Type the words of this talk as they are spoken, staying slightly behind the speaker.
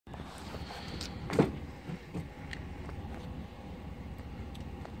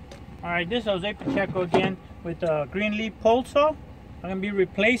Alright, this is Jose Pacheco again with the Greenlee pole saw. I'm going to be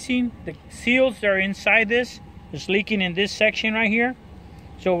replacing the seals that are inside this. It's leaking in this section right here.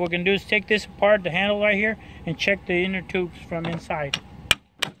 So what we're going to do is take this apart, the handle right here, and check the inner tubes from inside.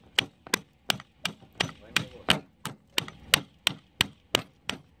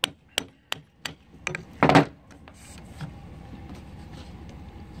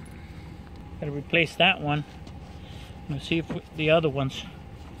 Got to replace that one. Let's see if the other ones.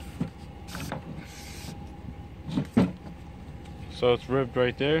 So it's ripped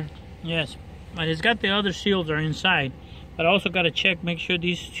right there? Yes, but it's got the other seals are inside. But I also got to check, make sure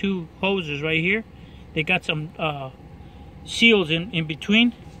these two hoses right here, they got some seals in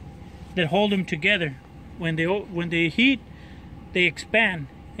between that hold them together. When they heat, they expand,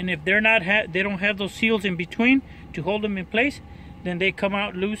 and if they're not they don't have those seals in between to hold them in place, then they come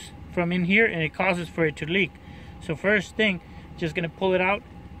out loose from in here, and it causes for it to leak. So first thing, just gonna pull it out,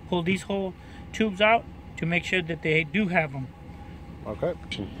 pull these whole tubes out to make sure that they do have them. Okay.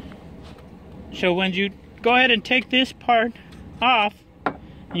 So when you go ahead and take this part off and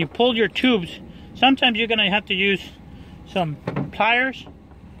you pull your tubes, sometimes you're gonna have to use some pliers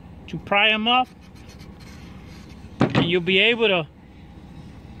to pry them off, and you'll be able to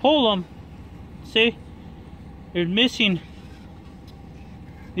pull them. See, they're missing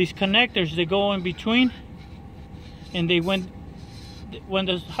these connectors. They go in between, and they when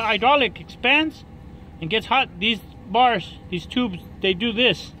the hydraulic expands and gets hot, these bars, these tubes, they do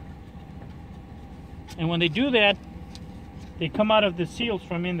this. And when they do that, they come out of the seals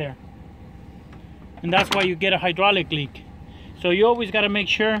from in there. And that's why you get a hydraulic leak. So you always got to make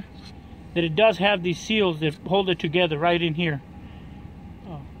sure that it does have these seals that hold it together right in here.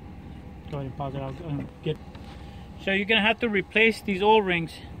 Oh, go ahead and pause it. I'll get. So you're going to have to replace these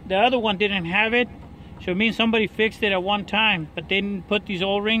O-rings. The other one didn't have it. So it means somebody fixed it at one time, but they didn't put these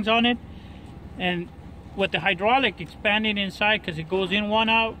O-rings on it. And with the hydraulic expanding inside, because it goes in one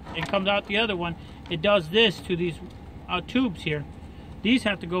out and comes out the other one, it does this to these tubes here. These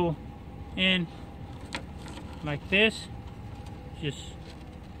have to go in like this. Just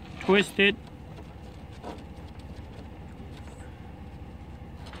twist it.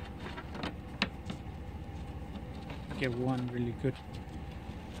 Get one really good.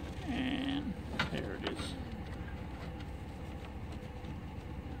 And there it is.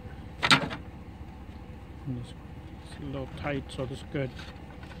 It's a little tight, so that's good.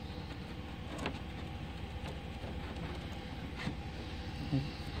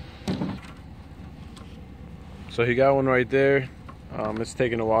 So he got one right there. It's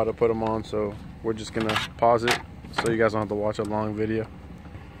taking a while to put them on, so we're just gonna pause it so you guys don't have to watch a long video.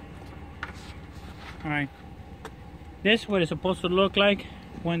 Alright, this is what it's supposed to look like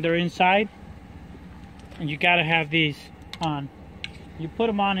when they're inside, and you gotta have these on. You put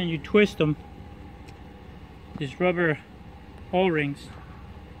them on and you twist them, these rubber O-rings,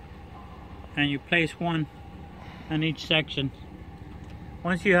 and you place one on each section.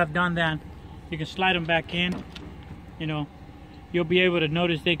 Once you have done that, you can slide them back in. You know, you'll be able to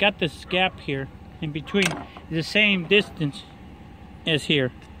notice they got this gap here in between, the same distance as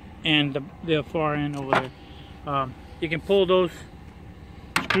here and the far end over there. You can pull those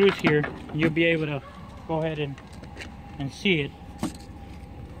screws here, and you'll be able to go ahead and see it.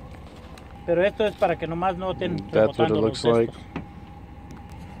 Pero esto es para que nomás no estén. That's what it looks like.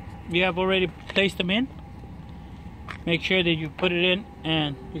 You have already placed them in. Make sure that you put it in,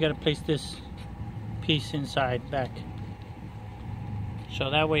 and you got to place this piece inside back.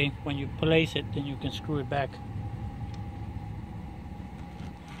 So that way, when you place it, then you can screw it back.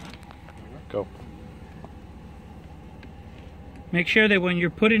 Go. Make sure that when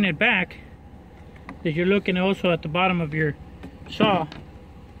you're putting it back, that you're looking also at the bottom of your saw.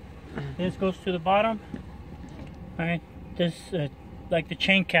 This goes to the bottom. Alright, this like the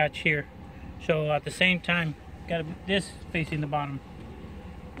chain catch here. So at the same time, got this facing the bottom.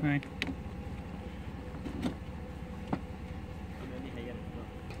 Right.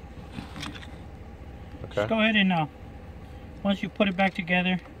 Okay. Just go ahead and once you put it back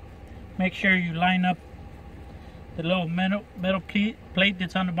together, make sure you line up the little metal plate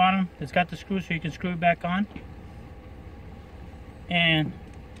that's on the bottom that's got the screw, so you can screw it back on. And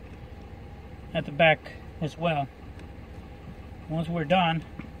at the back as well. Once we're done,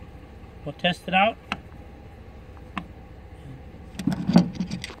 we'll test it out.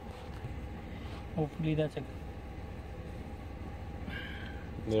 Hopefully that's a...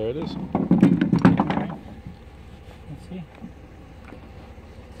 There it is. Alright. Let's see.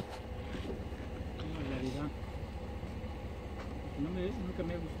 Nunca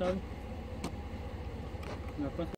me ha gustado.